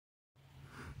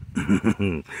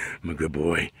I'm a good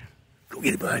boy. Go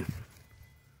get it, bud.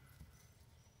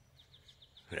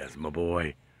 That's my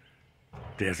boy.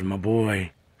 That's my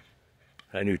boy.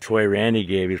 That new toy Randy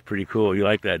gave you is pretty cool. You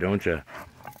like that, don't you?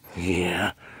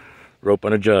 Yeah. Rope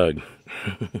on a jug.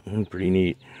 Pretty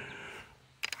neat.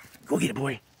 Go get it,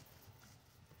 boy.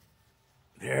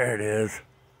 There it is.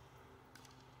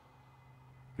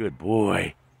 Good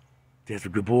boy. That's a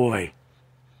good boy.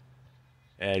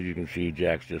 As you can see,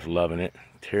 Jack's just loving it.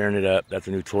 Tearing it up. That's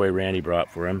a new toy Randy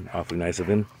brought for him. Awfully nice of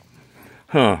him.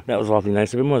 Huh, that was awfully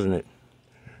nice of him, wasn't it?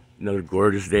 Another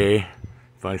gorgeous day.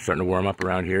 Finally starting to warm up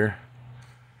around here.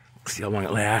 See how long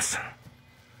it lasts.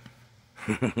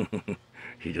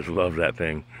 He just loves that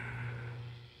thing.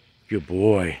 Good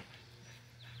boy.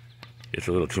 It's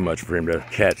a little too much for him to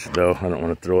catch, though. I don't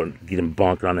want to throw it and get him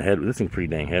bonked on the head. This thing's pretty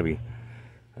dang heavy.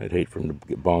 I'd hate for him to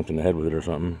get bonked in the head with it or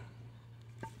something.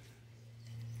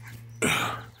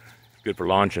 Good for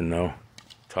launching, though.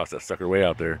 Toss that sucker way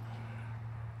out there.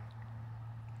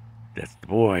 That's the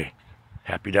boy.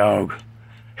 Happy dog.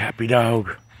 Happy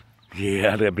dog.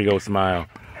 Yeah, that big old smile.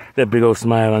 That big old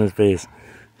smile on his face.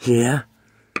 Yeah.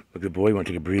 A good boy. You want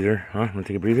to take a breather? Huh? Want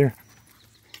to take a breather?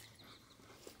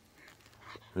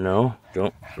 No?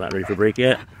 Don't? Not ready for break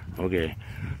yet? Okay.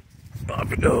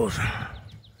 Off it goes. I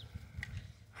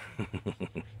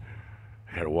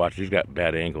gotta watch. He's got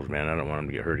bad ankles, man. I don't want him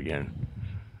to get hurt again.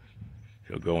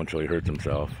 He'll go until he hurts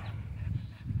himself.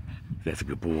 That's a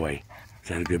good boy. Is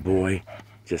that a good boy?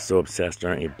 Just so obsessed,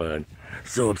 aren't you, bud?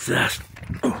 So obsessed.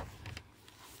 Oh.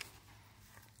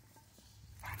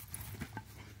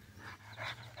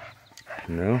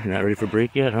 No? You're not ready for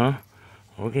break yet, huh?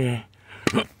 Okay.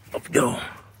 Off we go.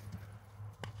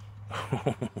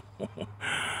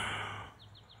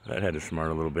 That had to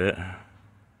smart a little bit.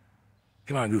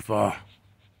 Come on, goofball.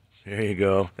 There you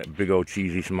go. That big old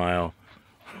cheesy smile.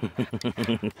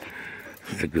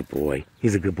 He's a good boy.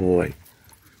 He's a good boy.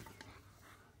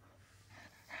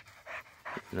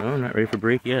 No, not ready for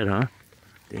break yet, huh?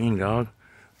 Dang, dog.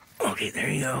 Okay, there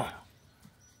you go.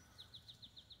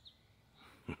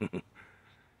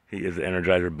 He is the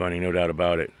Energizer Bunny, no doubt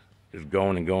about it. Just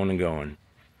going and going and going.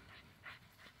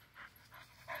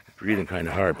 Breathing kind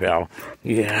of hard, pal.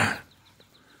 Yeah.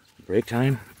 Break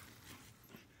time?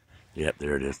 Yep,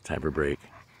 there it is. Time for break.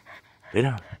 Lay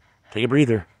down. Take a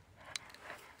breather.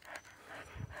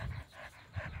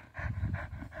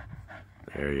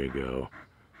 There you go.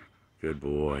 Good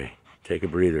boy. Take a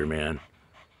breather, man.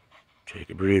 Take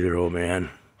a breather, old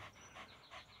man.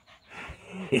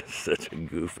 He's such a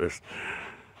goofus.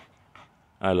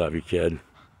 I love you, kid.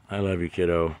 I love you,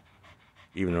 kiddo.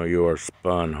 Even though you are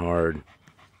spun hard.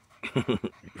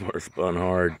 You are spun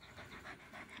hard.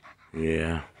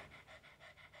 Yeah.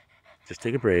 Just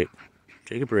take a break.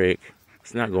 Take a break.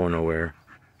 It's not going nowhere.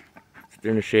 Sit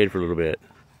there in the shade for a little bit.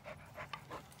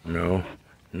 No,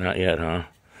 not yet, huh?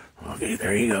 Okay,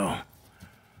 there you go.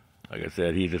 Like I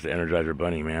said, he's just an Energizer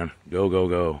Bunny, man. Go, go,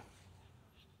 go.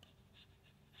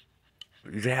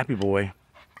 He's a happy boy.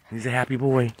 He's a happy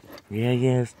boy. Yeah, he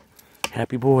is.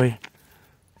 Happy boy.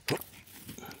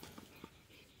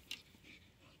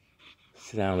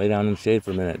 Sit down, lay down in the shade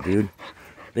for a minute, dude.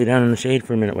 Lay down in the shade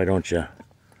for a minute, why don't you?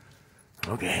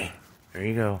 Okay, there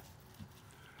you go.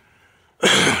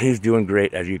 He's doing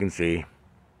great, as you can see.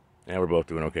 And we're both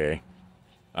doing okay.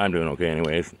 I'm doing okay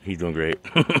anyways. He's doing great.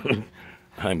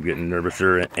 I'm getting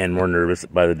nervouser and more nervous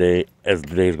by the day as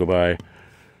the days go by.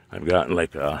 I've gotten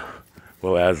like,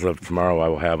 well, as of tomorrow, I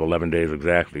will have 11 days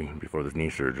exactly before this knee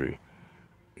surgery.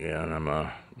 Yeah, and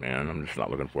man, I'm just not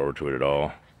looking forward to it at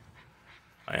all.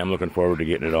 I am looking forward to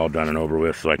getting it all done and over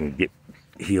with so I can get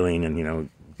healing and, you know,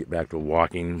 get back to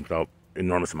walking without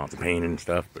enormous amounts of pain and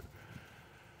stuff. But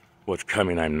what's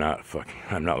coming, I'm not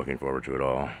looking forward to at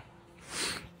all.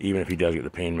 Even if he does get the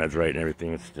pain meds right and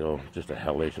everything, it's still just a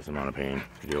hellacious amount of pain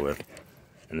to deal with.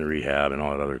 And the rehab and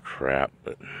all that other crap.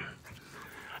 But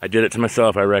I did it to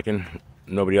myself, I reckon.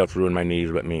 Nobody else ruined my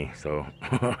knees but me. So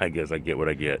I guess I get what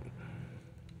I get.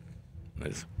 I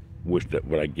just wish that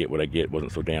what I get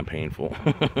wasn't so damn painful.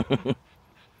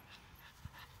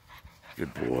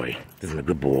 Good boy. This is a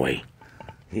good boy.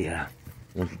 Yeah.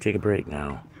 Why don't you take a break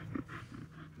now?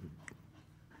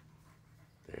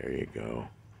 There you go.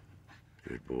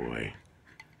 Good boy.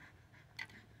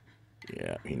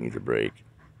 Yeah, he needs a break.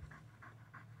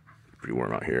 It's pretty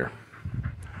warm out here.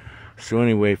 So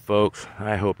anyway, folks,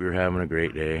 I hope you're having a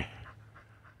great day.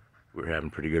 We're having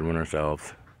a pretty good one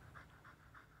ourselves.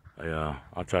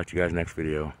 I'll talk to you guys next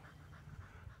video.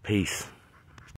 Peace.